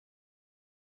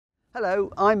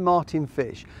Hello, I'm Martin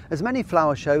Fish. As many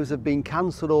flower shows have been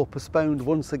cancelled or postponed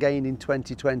once again in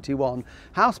 2021,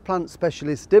 houseplant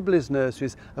specialist Dibleys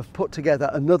Nurseries have put together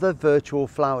another virtual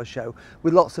flower show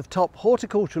with lots of top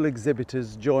horticultural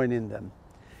exhibitors joining them.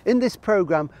 In this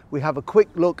programme we have a quick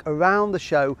look around the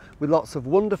show with lots of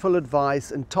wonderful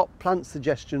advice and top plant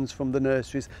suggestions from the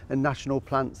nurseries and national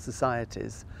plant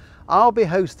societies. I'll be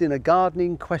hosting a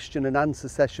gardening question and answer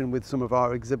session with some of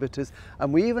our exhibitors,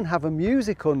 and we even have a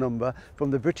musical number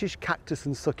from the British Cactus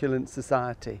and Succulent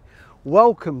Society.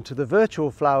 Welcome to the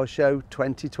Virtual Flower Show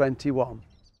 2021.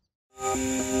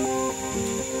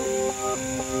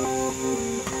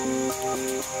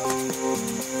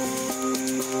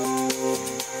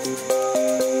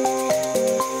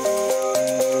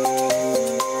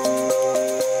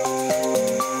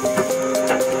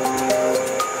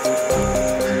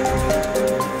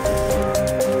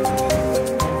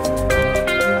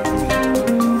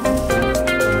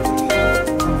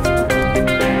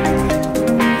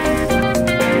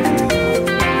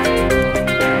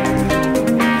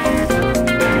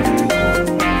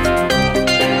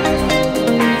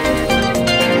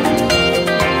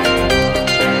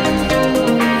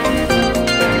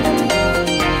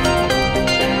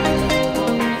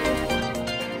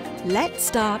 Let's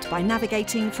start by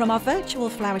navigating from our virtual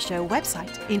flower show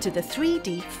website into the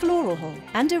 3D floral hall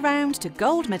and around to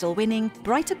gold medal winning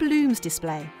Brighter Blooms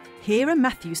display. Here are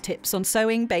Matthew's tips on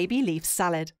sowing baby leaf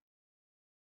salad.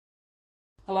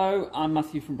 Hello, I'm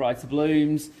Matthew from Brighter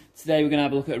Blooms. Today we're going to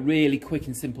have a look at a really quick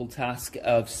and simple task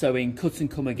of sowing cut and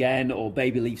come again or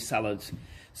baby leaf salads.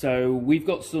 So we've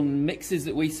got some mixes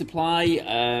that we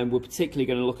supply. We're particularly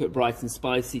going to look at Bright and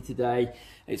Spicy today.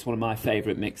 It's one of my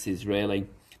favourite mixes really.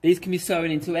 These can be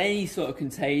sown into any sort of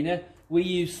container. We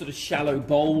use sort of shallow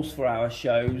bowls for our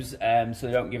shows, so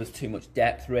they don't give us too much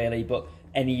depth really, but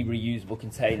any reusable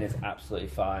container is absolutely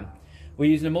fine.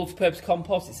 We're using a multi-purpose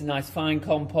compost. It's a nice fine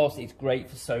compost. It's great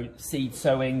for seed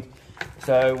sowing.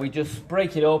 So we just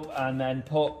break it up and then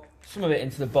put some of it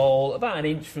into the bowl, about an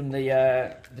inch from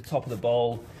the top of the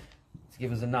bowl, to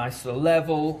give us a nice sort of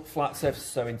level, flat surface to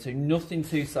sow into. Nothing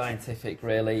too scientific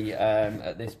really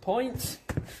at this point.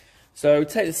 So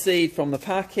take the seed from the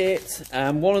packet,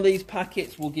 and one of these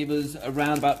packets will give us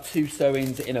around about 2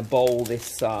 sowings in a bowl this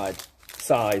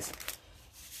size.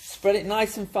 Spread it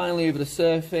nice and finely over the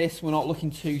surface. We're not looking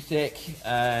too thick,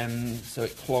 so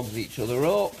it clogs each other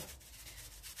up.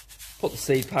 Put the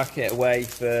seed packet away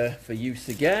for use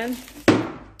again.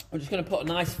 I'm just going to put a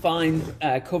nice fine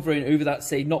covering over that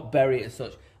seed, not bury it as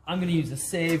such. I'm going to use a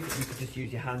sieve. You could just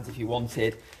use your hands if you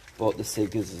wanted, but the sieve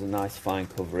gives us a nice fine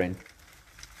covering.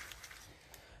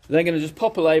 Then going to just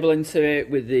pop a label into it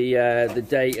with the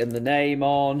date and the name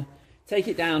on. Take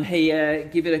it down here,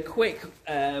 give it a quick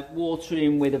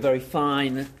watering with a very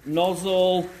fine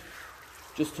nozzle,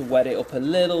 just to wet it up a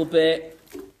little bit.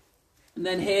 And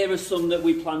then here are some that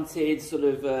we planted sort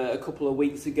of a couple of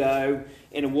weeks ago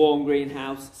in a warm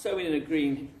greenhouse. Sowing in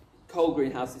a cold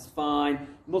greenhouse is fine.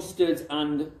 Mustard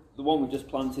and the one we just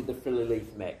planted, the frilly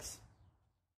leaf mix.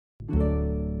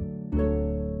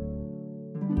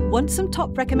 Want some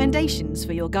top recommendations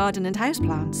for your garden and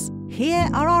houseplants? Here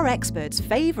are our experts'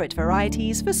 favourite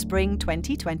varieties for spring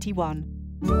 2021.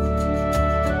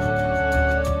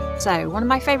 So, one of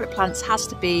my favourite plants has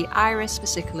to be Iris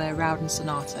versicolor Rowden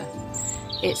Sonata.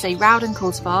 It's a Rowden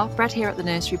cultivar bred here at the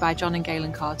nursery by John and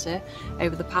Galen Carter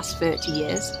over the past 30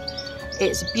 years.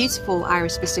 It's a beautiful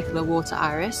Iris versicolor water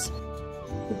iris.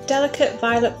 With delicate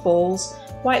violet balls,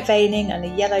 white veining and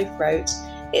a yellow throat,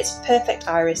 it's a perfect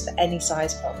iris for any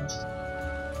size pond.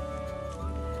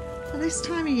 At this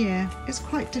time of year, it's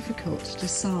quite difficult to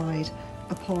decide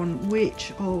upon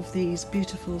which of these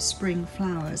beautiful spring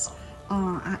flowers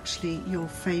are actually your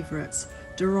favourites.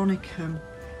 Doronicum,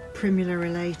 Primula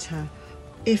elata,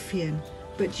 Iphian.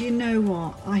 But you know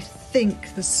what? I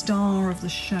think the star of the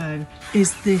show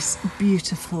is this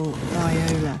beautiful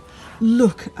viola.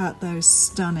 Look at those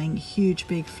stunning, huge,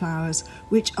 big flowers,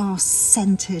 which are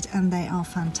scented and they are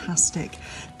fantastic.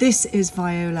 This is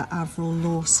Viola Avril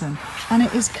Lawson, and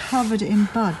it is covered in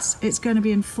buds. It's going to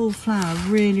be in full flower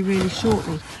really, really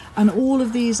shortly. And all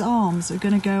of these arms are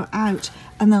going to go out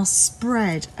and they'll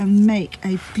spread and make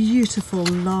a beautiful,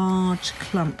 large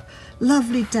clump.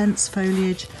 Lovely, dense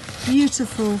foliage,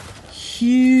 beautiful,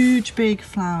 huge, big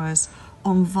flowers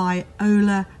on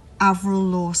Viola Avril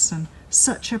Lawson.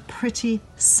 Such a pretty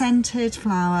scented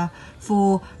flower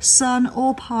for sun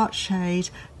or part shade,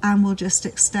 and will just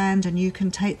extend, and you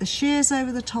can take the shears over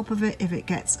the top of it if it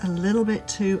gets a little bit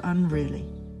too unruly.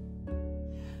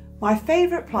 My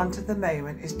favourite plant at the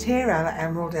moment is Tiarella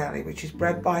emeraldelli, which is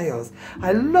bred by us.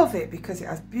 I love it because it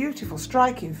has beautiful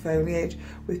striking foliage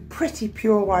with pretty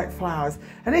pure white flowers,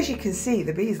 and as you can see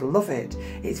the bees love it.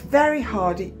 It's very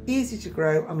hardy, easy to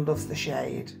grow and loves the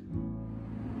shade.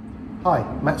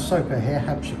 Hi, Matt Soper here,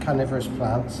 Hampshire Carnivorous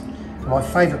Plants. And my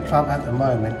favourite plant at the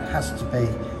moment has to be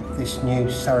this new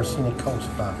Sarracenia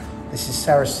cultivar. This is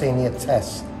Sarracenia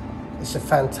tess. It's a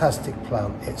fantastic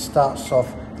plant. It starts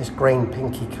off this green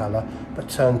pinky colour but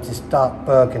turns this dark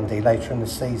burgundy later in the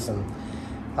season.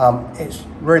 It's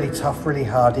really tough, really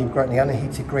hardy. We've got in the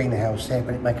unheated greenhouse here,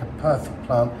 but it makes a perfect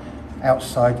plant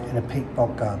outside in a peat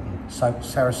bog garden. So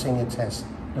Sarracenia tess,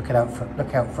 look out for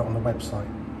it on the website.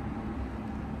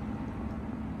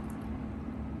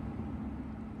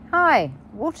 Hi,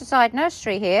 Waterside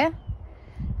Nursery here.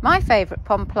 My favourite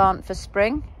pond plant for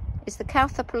spring is the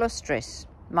Caltha palustris,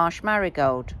 marsh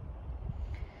marigold.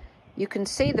 You can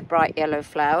see the bright yellow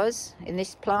flowers in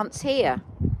this plant's here.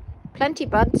 Plenty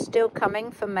buds still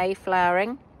coming for May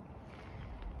flowering.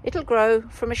 It'll grow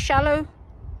from a shallow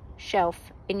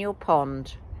shelf in your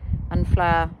pond and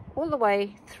flower all the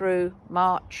way through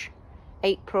March,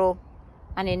 April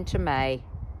and into May.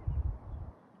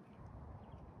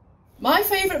 My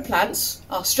favourite plants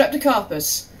are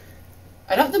Streptocarpus,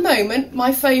 and at the moment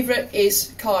my favourite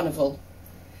is Carnival.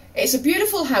 It's a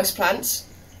beautiful houseplant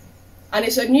and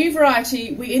it's a new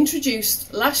variety we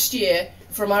introduced last year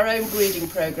from our own breeding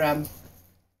programme.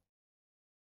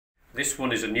 This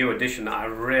one is a new addition that I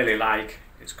really like.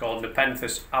 It's called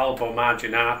Nepenthes albo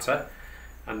marginata,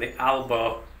 and the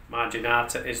albo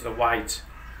marginata is the white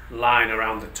line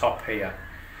around the top here.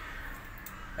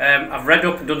 I've read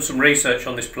up and done some research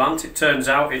on this plant. It turns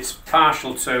out it's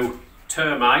partial to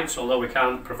termites, although we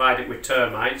can't provide it with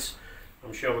termites.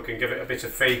 I'm sure we can give it a bit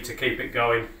of feed to keep it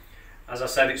going. As I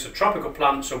said, it's a tropical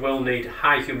plant, so will need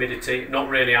high humidity. Not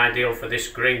really ideal for this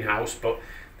greenhouse, but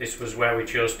this was where we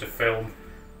chose to film,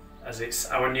 as it's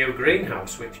our new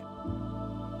greenhouse.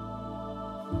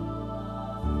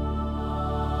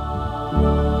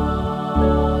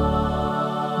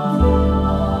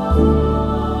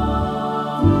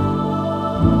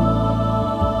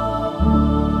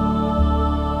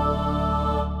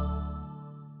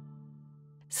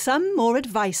 Some more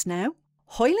advice now.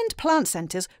 Hoyland Plant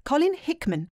Centre's Colin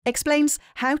Hickman explains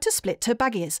how to split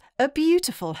Tobagias, a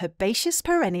beautiful herbaceous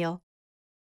perennial.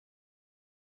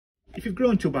 If you've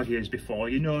grown Tobagias before,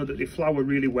 you know that they flower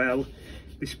really well,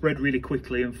 they spread really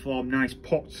quickly and form nice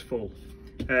pots full.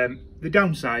 The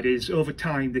downside is over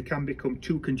time they can become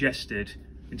too congested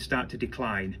and start to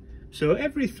decline. So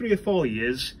every 3 or 4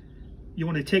 years you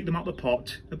want to take them out of the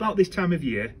pot about this time of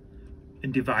year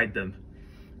and divide them.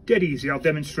 Dead easy. I'll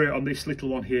demonstrate on this little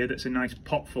one here that's a nice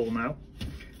pot full now.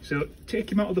 So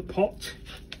take him out of the pot.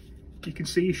 You can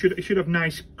see it should have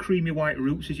nice creamy white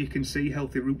roots, as you can see,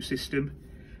 healthy root system.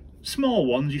 Small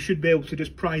ones you should be able to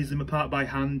just prise them apart by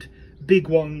hand. Big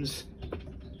ones,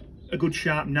 a good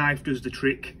sharp knife does the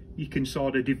trick. You can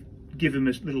sort of give them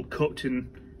a little cut and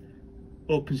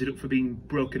opens it up for being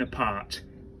broken apart.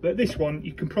 But this one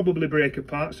you can probably break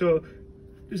apart, so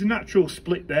there's a natural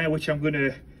split there which I'm going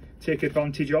to take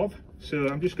advantage of. So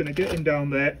I'm just going to get him down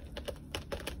there.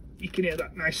 You can hear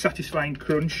that nice satisfying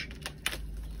crunch.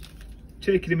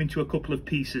 Taking him into a couple of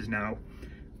pieces now.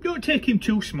 Don't take him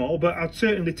too small, but I'd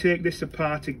certainly take this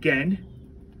apart again.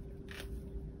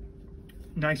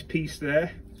 Nice piece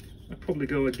there. I'll probably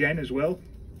go again as well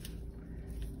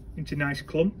into nice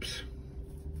clumps.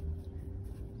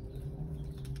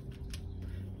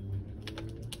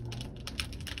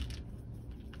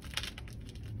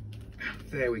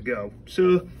 There we go.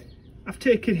 So I've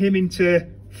taken him into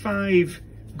 5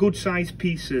 good sized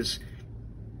pieces.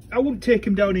 I wouldn't take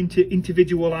him down into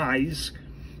individual eyes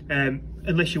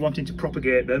unless you're wanting to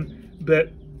propagate them,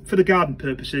 but for the garden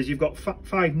purposes you've got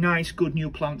 5 nice good new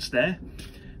plants there.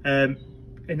 And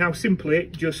now simply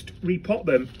just repot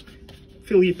them.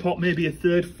 Fill your pot maybe a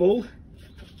third full.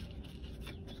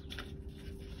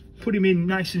 Put him in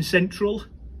nice and central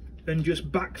and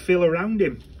just backfill around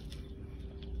him.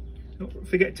 Don't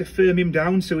forget to firm him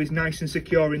down so he's nice and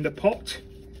secure in the pot.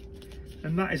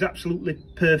 And that is absolutely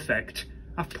perfect.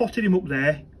 I've potted him up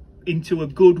there into a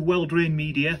good well-drained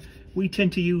media. We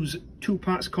tend to use 2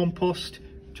 parts compost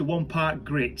to 1 part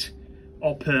grit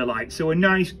or perlite. So a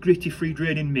nice gritty free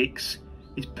draining mix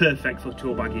is perfect for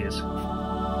Tobagias.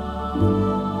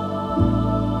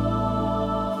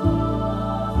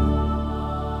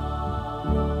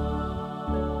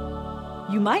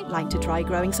 You might like to try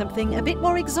growing something a bit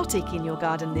more exotic in your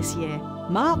garden this year.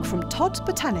 Mark from Todd's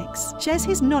Botanics shares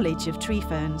his knowledge of tree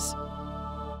ferns.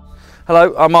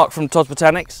 Hello, I'm Mark from Todd's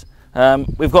Botanics.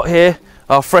 We've got here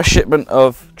our fresh shipment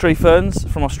of tree ferns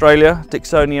from Australia,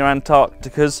 Dicksonia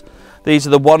antarcticas. These are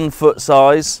the 1 foot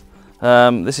size.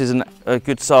 This is a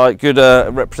good size, good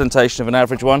representation of an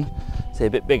average one. See, a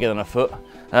bit bigger than a foot.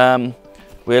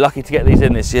 We're lucky to get these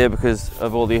in this year because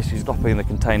of all the issues stopping the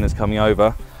containers coming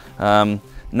over.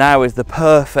 Now is the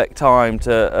perfect time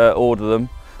to order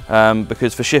them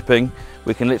because for shipping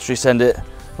we can literally send it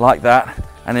like that,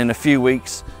 and in a few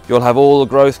weeks you'll have all the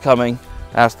growth coming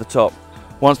out the top.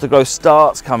 Once the growth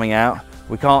starts coming out,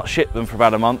 we can't ship them for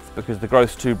about a month because the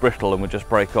growth's too brittle and would just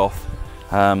break off.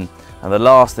 And the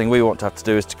last thing we want to have to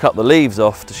do is to cut the leaves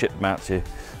off to ship them out to you.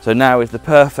 So now is the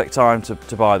perfect time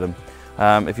to buy them.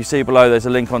 If you see below, there's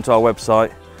a link onto our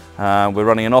website. We're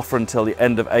running an offer until the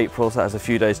end of April, so that has a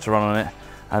few days to run on it,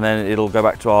 and then it'll go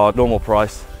back to our normal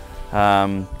price,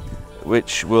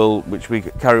 which we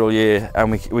carry all year, and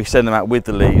we send them out with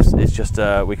the leaves. It's just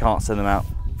we can't send them out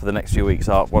for the next few weeks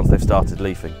once they've started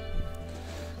leafing.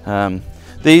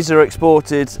 These are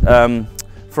exported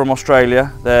from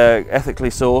Australia. They're ethically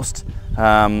sourced.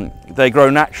 They grow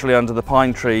naturally under the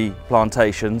pine tree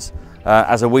plantations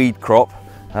as a weed crop.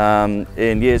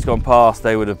 In years gone past,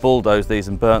 they would have bulldozed these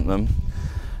and burnt them.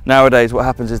 Nowadays what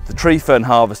happens is the tree fern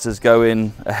harvesters go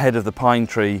in ahead of the pine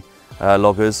tree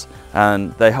loggers,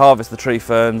 and they harvest the tree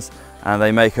ferns and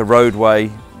they make a road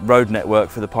network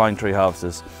for the pine tree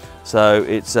harvesters. So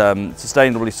it's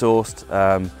sustainably sourced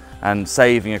and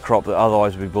saving a crop that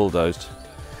otherwise would be bulldozed.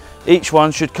 Each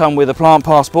one should come with a plant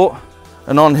passport,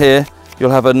 and on here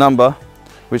you'll have a number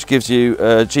which gives you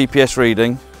a GPS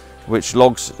reading which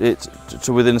logs it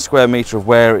to within a square metre of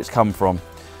where it's come from.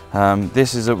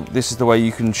 This is the way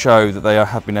you can show that they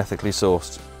have been ethically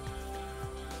sourced.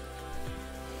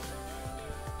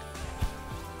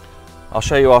 I'll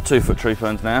show you our 2 foot tree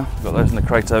ferns now. We've got those in the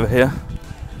crate over here.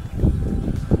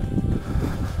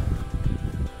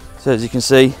 So as you can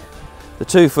see, the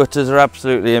 2 footers are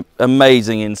absolutely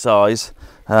amazing in size.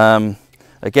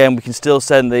 Again, we can still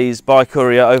send these by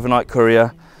courier, overnight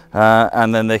courier,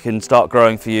 and then they can start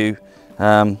growing for you.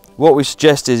 What we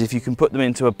suggest is if you can put them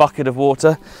into a bucket of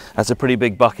water, that's a pretty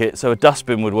big bucket, so a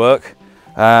dustbin would work,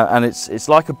 and it's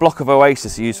like a block of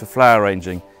oasis used for flower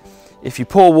arranging. If you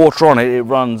pour water on it, it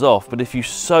runs off, but if you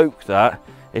soak that,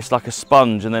 it's like a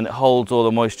sponge and then it holds all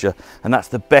the moisture, and that's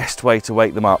the best way to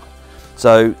wake them up.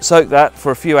 So soak that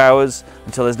for a few hours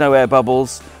until there's no air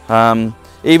bubbles.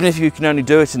 Even if you can only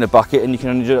do it in a bucket and you can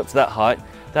only do it up to that height,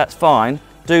 that's fine.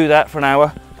 Do that for an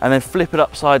hour and then flip it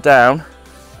upside down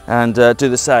and do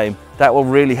the same. That will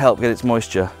really help get its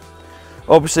moisture.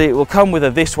 Obviously it will come with a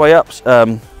 "this way up"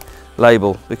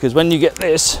 label, because when you get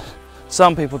this,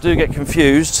 some people do get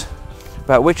confused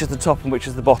about which is the top and which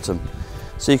is the bottom.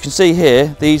 So you can see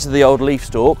here, these are the old leaf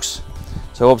stalks,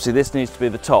 so obviously this needs to be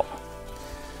the top.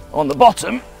 On the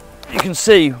bottom you can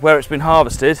see where it's been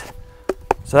harvested,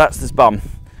 so that's this bum.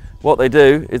 What they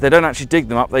do is they don't actually dig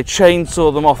them up, they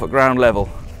chainsaw them off at ground level,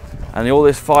 and all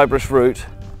this fibrous root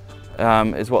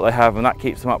is what they have, and that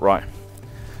keeps them upright.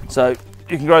 So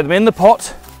you can grow them in the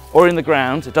pot or in the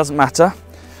ground, it doesn't matter.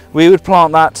 We would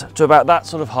plant that to about that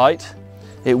sort of height.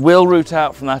 It will root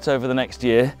out from that over the next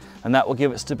year, and that will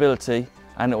give it stability,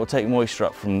 and it will take moisture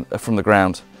up from the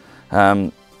ground.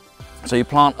 So you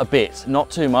plant a bit, not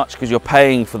too much, because you're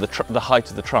paying for the height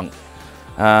of the trunk.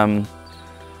 And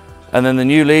then the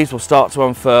new leaves will start to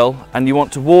unfurl, and you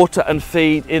want to water and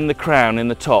feed in the crown, in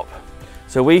the top.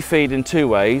 So we feed in 2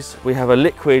 ways. We have a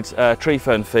liquid tree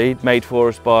fern feed made for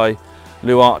us by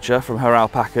Lou Archer from her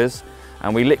alpacas,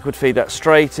 and we liquid feed that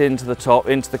straight into the top,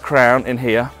 into the crown in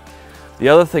here. The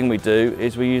other thing we do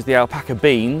is we use the alpaca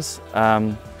beans,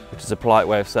 which is a polite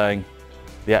way of saying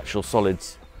the actual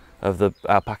solids of the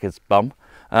alpaca's bum,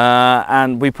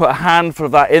 and we put a handful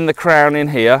of that in the crown in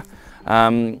here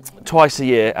twice a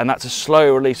year, and that's a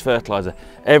slow release fertilizer.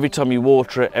 Every time you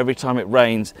water it, every time it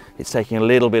rains, it's taking a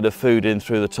little bit of food in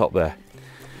through the top there.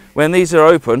 When these are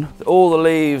open, all the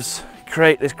leaves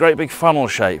create this great big funnel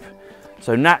shape.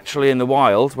 So naturally in the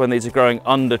wild, when these are growing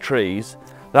under trees,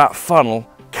 that funnel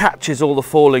catches all the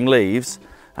falling leaves,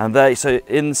 and so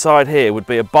inside here would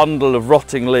be a bundle of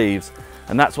rotting leaves,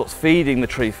 and that's what's feeding the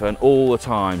tree fern all the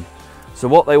time. So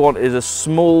what they want is a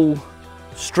small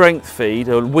strength feed,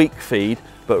 a weak feed,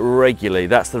 but regularly.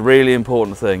 That's the really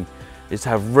important thing, is to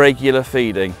have regular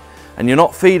feeding. And you're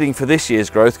not feeding for this year's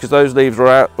growth because those leaves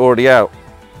are already out.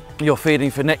 You're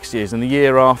feeding for next year's and the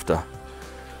year after.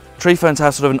 Tree ferns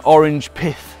have sort of an orange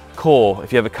pith core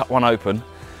if you ever cut one open,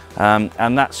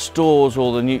 and that stores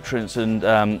all the nutrients and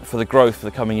for the growth for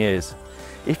the coming years.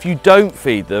 If you don't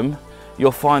feed them,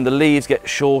 you'll find the leaves get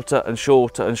shorter and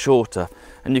shorter and shorter,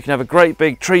 and you can have a great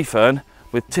big tree fern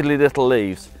with tiddly little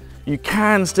leaves. You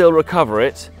can still recover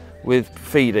it with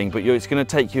feeding, but it's going to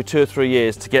take you 2 or 3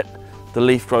 years to get the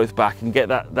leaf growth back and get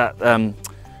that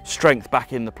strength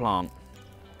back in the plant.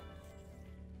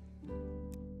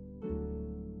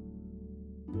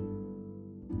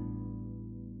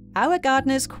 Our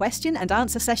gardeners' question and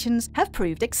answer sessions have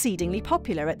proved exceedingly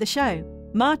popular at the show.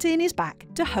 Martin is back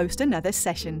to host another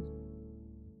session.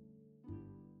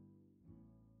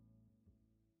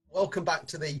 Welcome back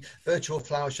to the virtual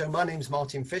flower show. My name's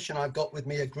Martin Fish and I've got with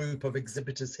me a group of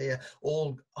exhibitors here,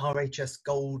 all RHS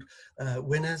Gold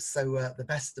winners, so the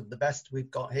best of the best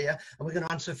we've got here, and we're going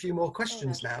to answer a few more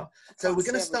questions now. So we're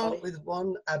going to start with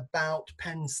one about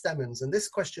pen stemons, and this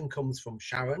question comes from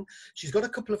Sharon. She's got a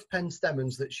couple of pen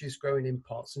stemons that she's growing in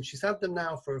pots, and she's had them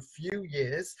now for a few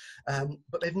years,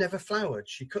 but they've never flowered.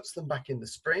 She cuts them back in the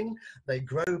spring, they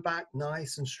grow back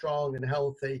nice and strong and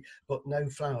healthy, but no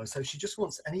flowers. So she just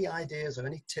wants any ideas or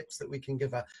any tips that we can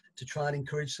give her to try and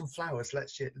encourage some flowers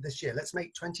this year. Let's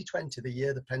make 2020 the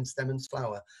year the pen stemons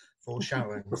flower for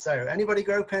Sharon. So anybody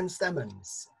grow pen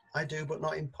stemons? I do, but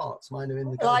not in pots. Mine are in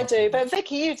the garden. Well, I do, but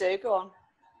Vicky, you do. Go on.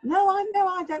 No,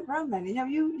 I don't grow many. No,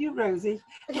 you Rosie,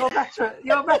 you're better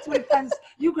with pens.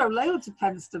 You grow loads of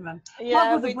penstemon. Yeah,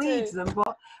 my brother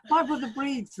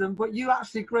breeds them, but you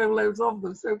actually grow loads of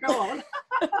them. So go on.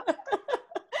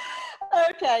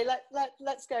 Okay,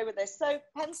 let's go with this. So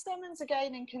penstemons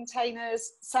again in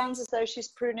containers, sounds as though she's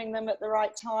pruning them at the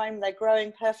right time. They're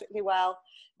growing perfectly well.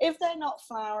 If they're not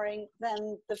flowering,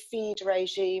 then the feed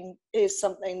regime is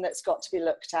something that's got to be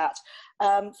looked at.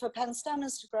 For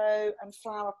penstemons to grow and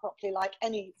flower properly, like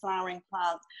any flowering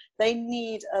plant, they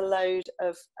need a load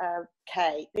of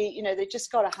K. They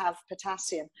just got to have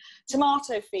potassium.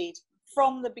 Tomato feed.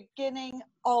 From the beginning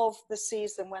of the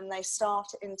season, when they start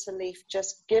into leaf,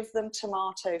 just give them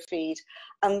tomato feed,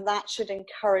 and that should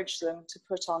encourage them to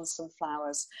put on some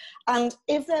flowers. And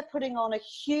if they're putting on a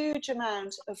huge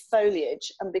amount of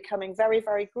foliage and becoming very,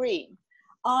 very green,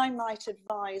 I might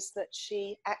advise that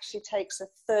she actually takes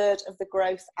 1/3 of the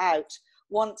growth out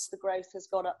once the growth has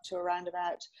got up to around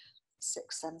about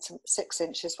 6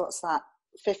 inches. What's that?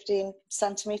 15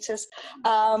 centimeters.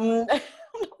 I'm not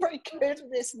very good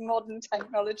with this modern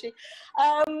technology.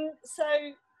 Yeah,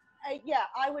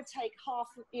 I would take half,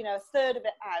 1/3 of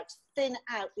it out, thin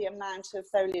out the amount of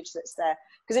foliage that's there,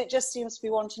 because it just seems to be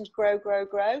wanting to grow.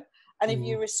 And if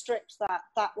you restrict that,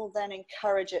 that will then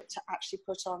encourage it to actually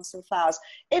put on some flowers.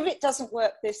 If it doesn't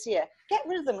work this year, get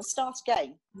rid of them and start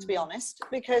again, to be honest,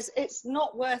 because it's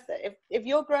not worth it. If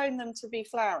you're growing them to be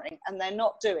flowering and they're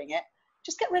not doing it,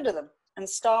 just get rid of them and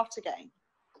start again.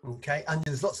 Okay, and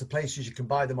there's lots of places you can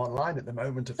buy them online at the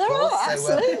moment, of course. Are,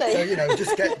 absolutely. So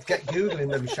just get Googling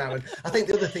them, Sharon. I think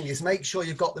the other thing is make sure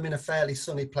you've got them in a fairly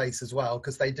sunny place as well,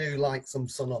 because they do like some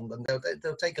sun on them.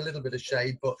 They'll take a little bit of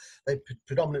shade, but they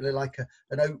predominantly like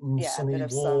an open, sunny,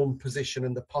 warm position,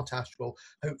 and the potash will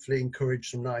hopefully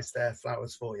encourage some nice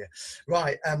flowers for you.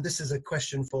 Right, this is a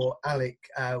question for Alec.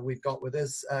 We've got with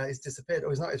us. He's disappeared.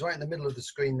 Oh, he's not. He's right in the middle of the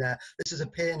screen there. This is a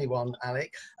peony one,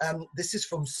 Alec. This is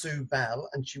from Sue Bell,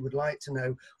 and she would like to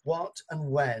know what and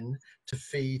when to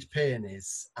feed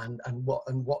peonies, and what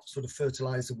sort of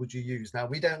fertilizer would you use. Now,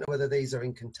 we don't know whether these are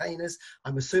in containers.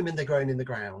 I'm assuming they're grown in the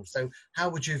ground. So how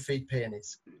would you feed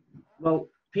peonies? Well,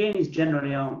 peonies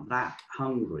generally aren't that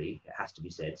hungry, it has to be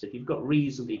said. So if you've got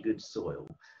reasonably good soil,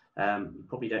 you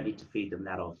probably don't need to feed them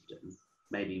that often.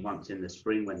 Maybe once in the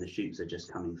spring when the shoots are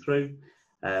just coming through,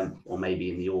 or maybe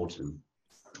in the autumn.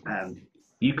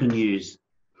 You can use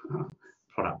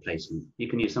product placement. You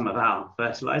can use some of our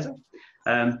fertilizer,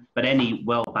 but any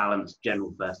well-balanced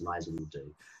general fertilizer will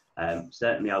do.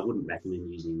 Certainly I wouldn't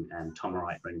recommend using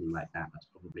Tomerite or anything like that. That's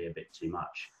probably a bit too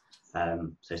much.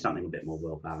 So something a bit more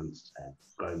well-balanced,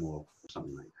 Grow More or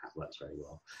something like that works very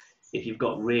well. If you've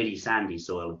got really sandy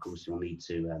soil, of course, you'll need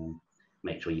to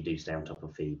make sure you do stay on top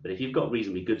of feed. But if you've got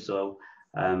reasonably good soil,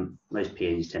 most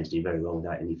peonies tend to do very well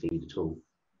without any feed at all.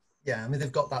 Yeah, I mean,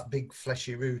 they've got that big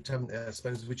fleshy root, haven't they, I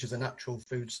suppose, which is a natural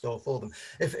food store for them.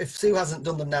 If Sue hasn't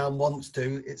done them now and wants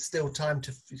to, it's still time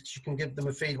to, she can give them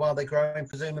a feed while they're growing,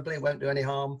 presumably. It won't do any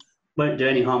harm. Won't do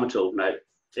any harm at all, no.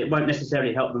 It won't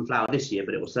necessarily help them flower this year,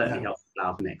 but it will certainly help them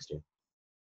flower for next year.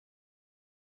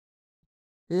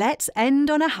 Let's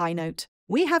end on a high note.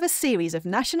 We have a series of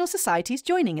national societies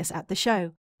joining us at the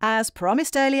show. As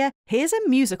promised earlier, here's a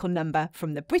musical number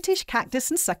from the British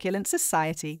Cactus and Succulent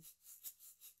Society.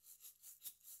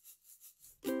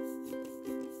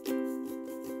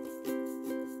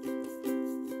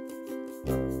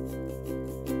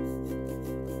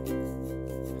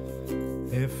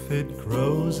 If it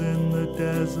grows in the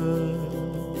desert,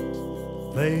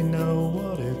 they know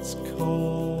what it's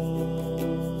called.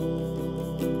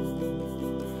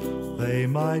 They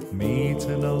might meet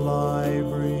in a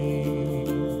library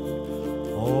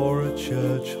or a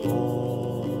church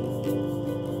hall.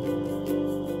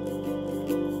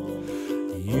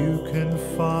 You can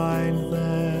find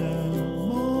them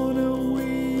on a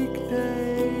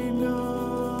weekday night,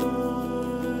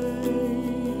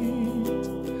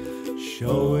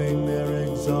 showing their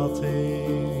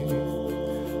exotic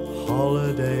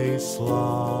holiday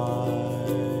slide.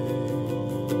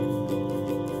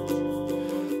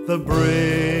 The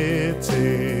British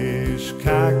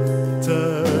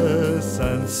cactus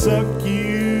and succulent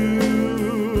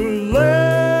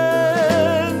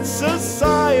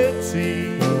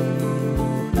society.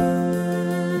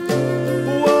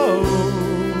 Whoa.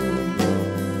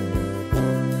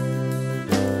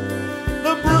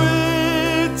 The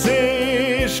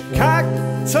British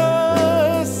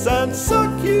cactus and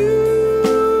succulent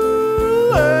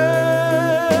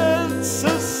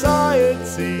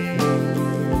society.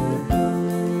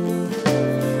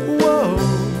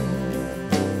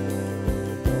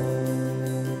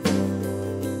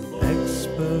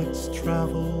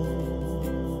 Travel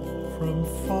from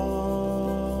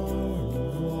far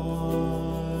and wide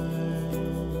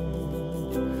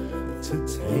to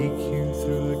take you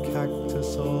through a cactus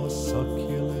or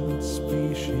succulent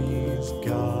species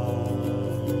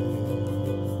guide.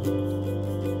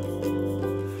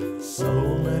 So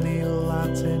many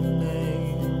Latin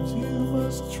names you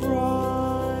must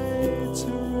try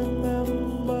to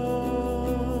remember.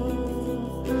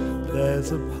 There's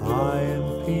a pie and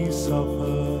peas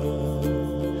supper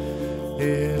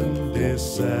in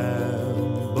December.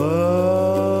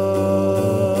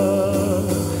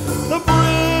 The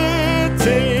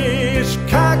British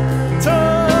cactus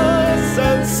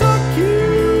and succulent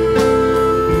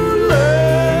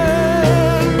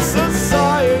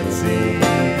society.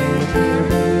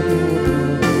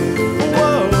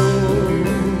 Whoa.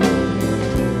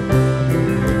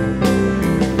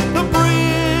 The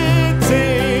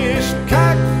British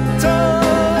cactus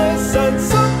and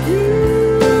succulent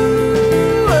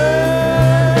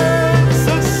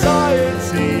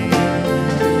society.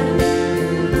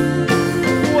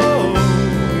 Whoa.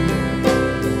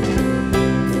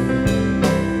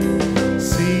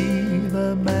 See the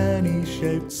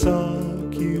many-shaped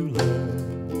succulents,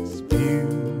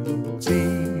 beauty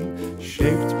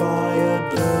shaped by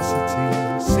adversity.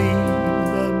 See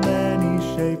the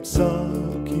many-shaped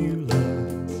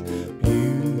succulents,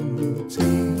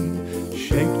 beauty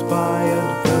shaped by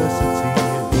adversity.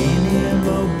 Adenium,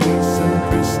 obesum,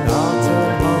 cristata,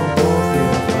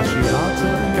 palmorthia,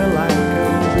 fasciata, calanco,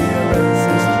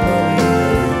 riorensis, molina,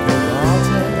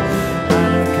 ricordata,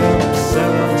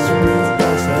 anacampselos,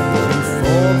 rutescens,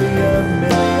 euphorbia,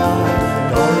 milia,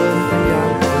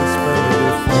 doranthianthus,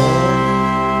 splendiformis.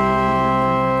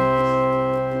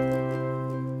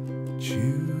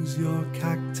 Choose your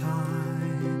cacti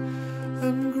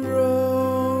and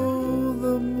grow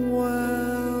them well,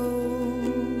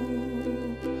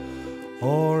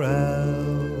 or else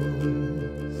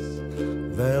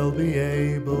they'll be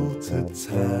able to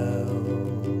tell.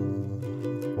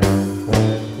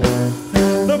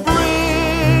 The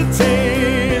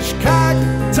British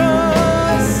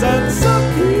cactus and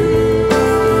succulent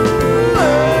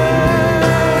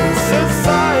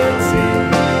society.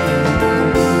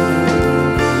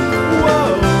 Whoa.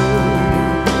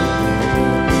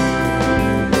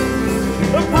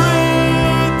 The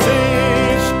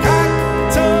British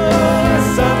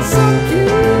cactus and succulent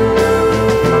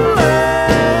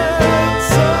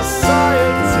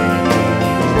society.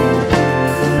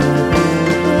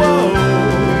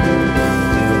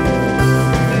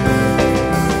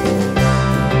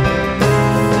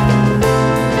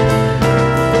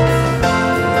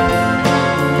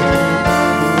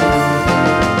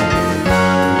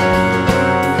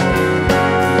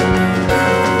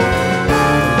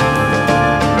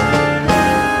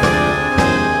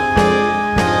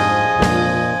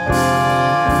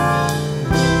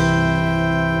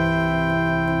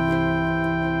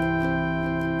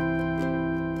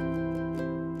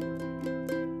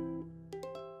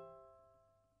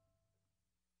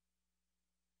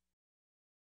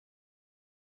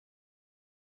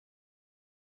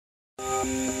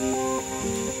 Whoa.